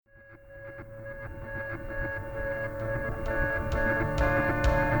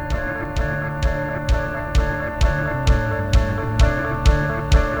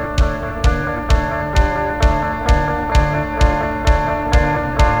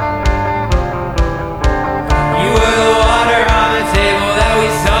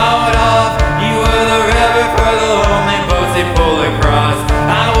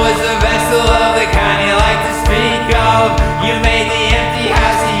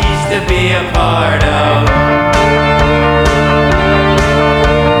a part of.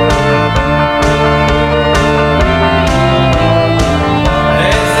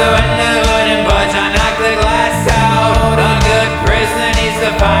 It's the window wouldn't budge, I knock the glass out. A good prisoner needs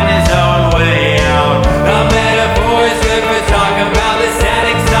to find his own way out. A metaphor is good for talking about the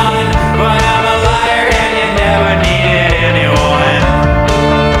static sun, but I'm a liar and you never needed anyone.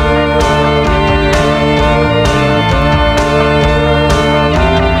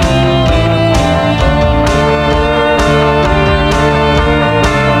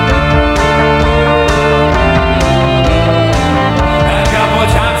 A couple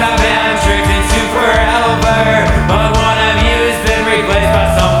times I've been tricked into forever, but one of you's been replaced by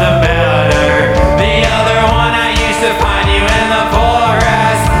something better. The other one I used to find you in the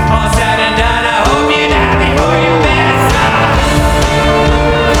forest. All said and done, I hope you die before you mess up.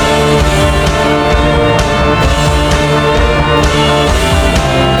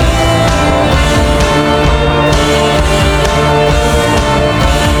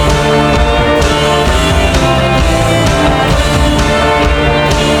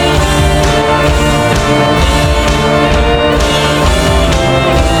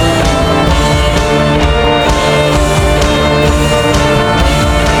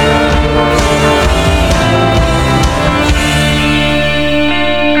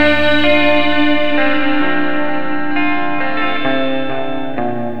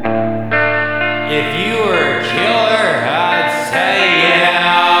 If you